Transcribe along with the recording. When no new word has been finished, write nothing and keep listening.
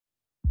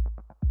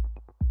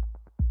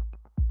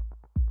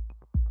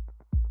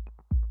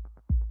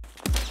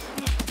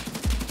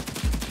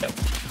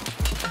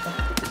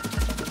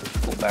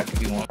back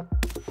if you want.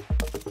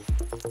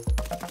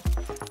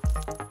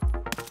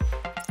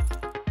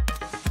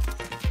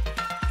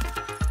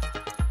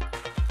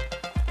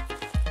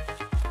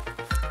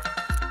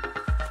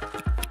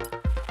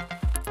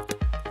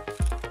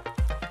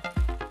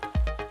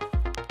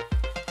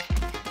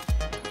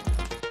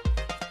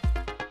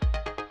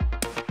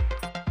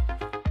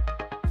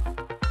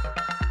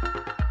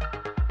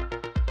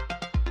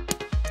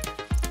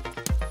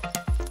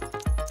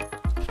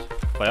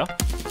 Player.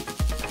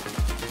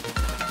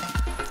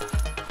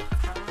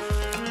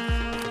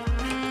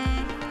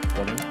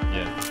 Got him.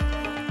 Yeah.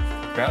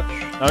 Crouch.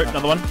 No,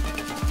 another one.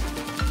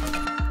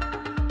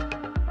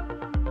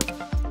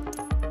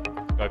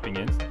 Scoping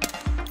in.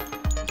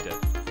 He's dead.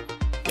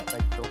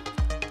 Thank you.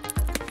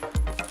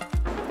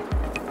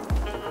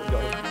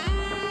 Got him.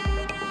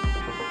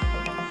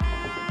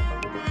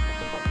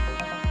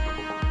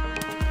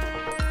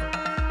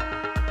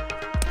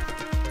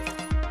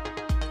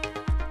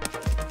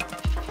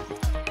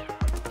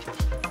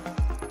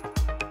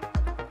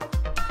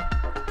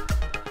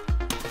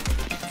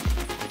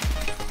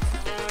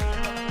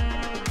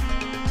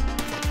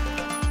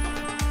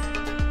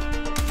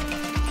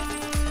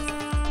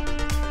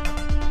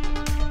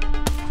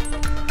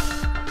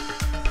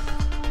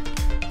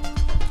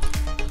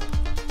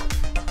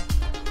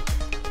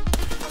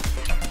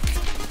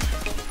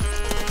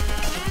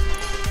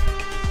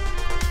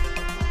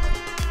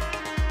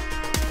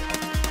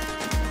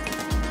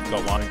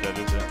 Got one, that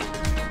is it.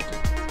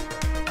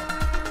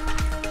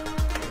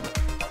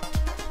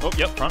 Oh,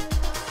 yep, front.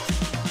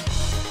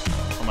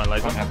 On my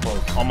laser. How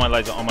close? On my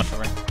laser, on my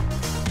ring.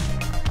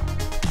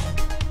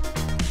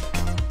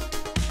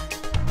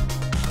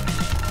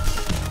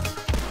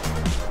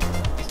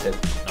 He's dead.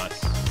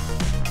 Nice.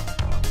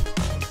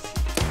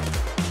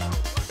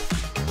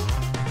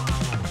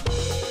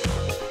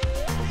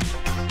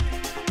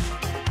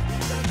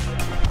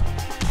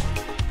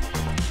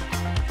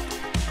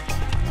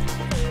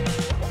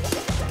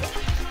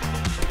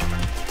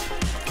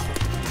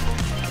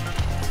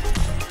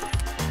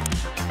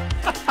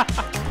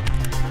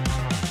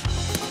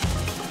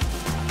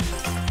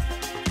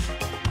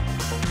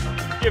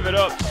 Give it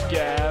up,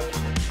 Scab.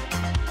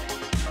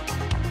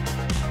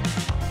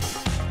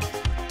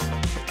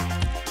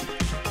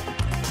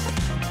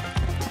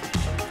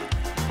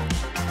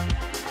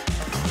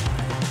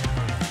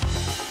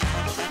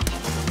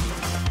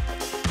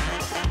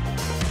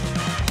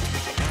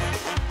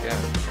 Yeah.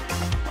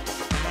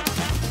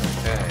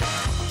 Okay.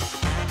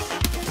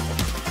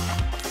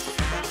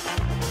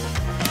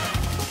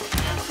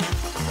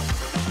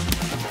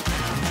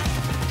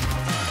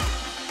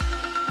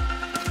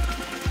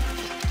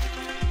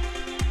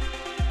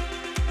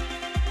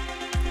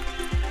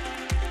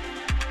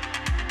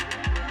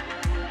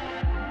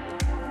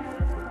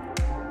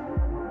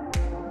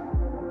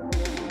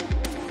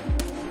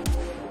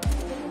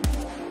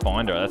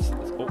 Finder, that's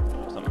cool.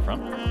 Something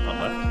front left.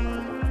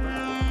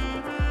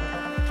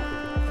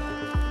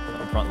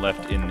 Something front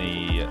left in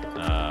the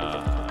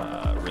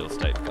real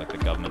estate, like the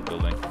government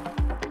building.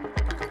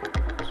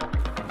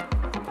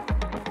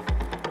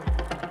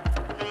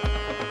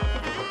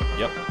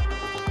 Yep.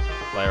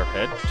 Player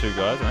ahead, 2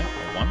 guys, I think,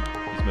 or 1.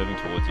 He's moving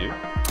towards you.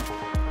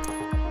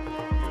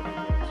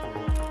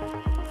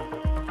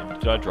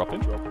 Did I drop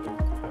him?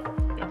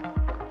 Yeah.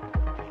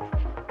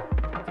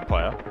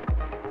 Player.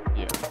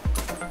 Yeah.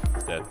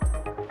 He's dead.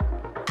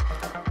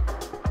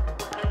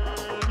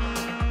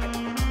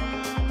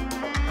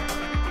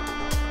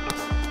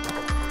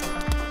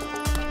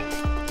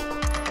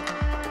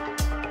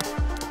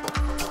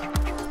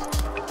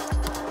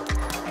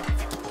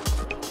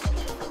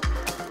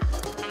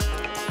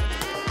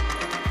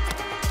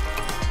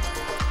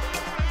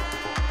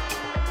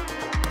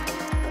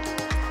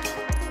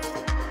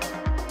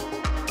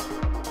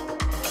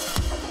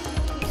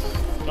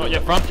 Oh yeah,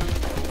 front.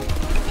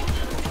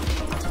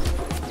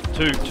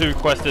 Two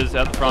questers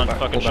out the front,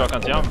 fucking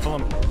shotguns. Yeah, pull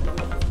them.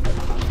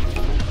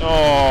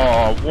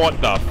 Oh,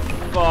 what the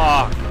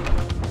fuck?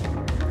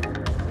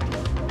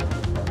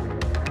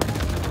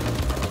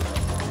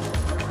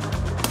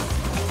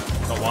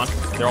 Got one.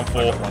 They're on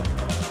 4. I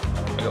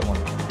got one.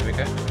 Here we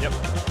go. Yep.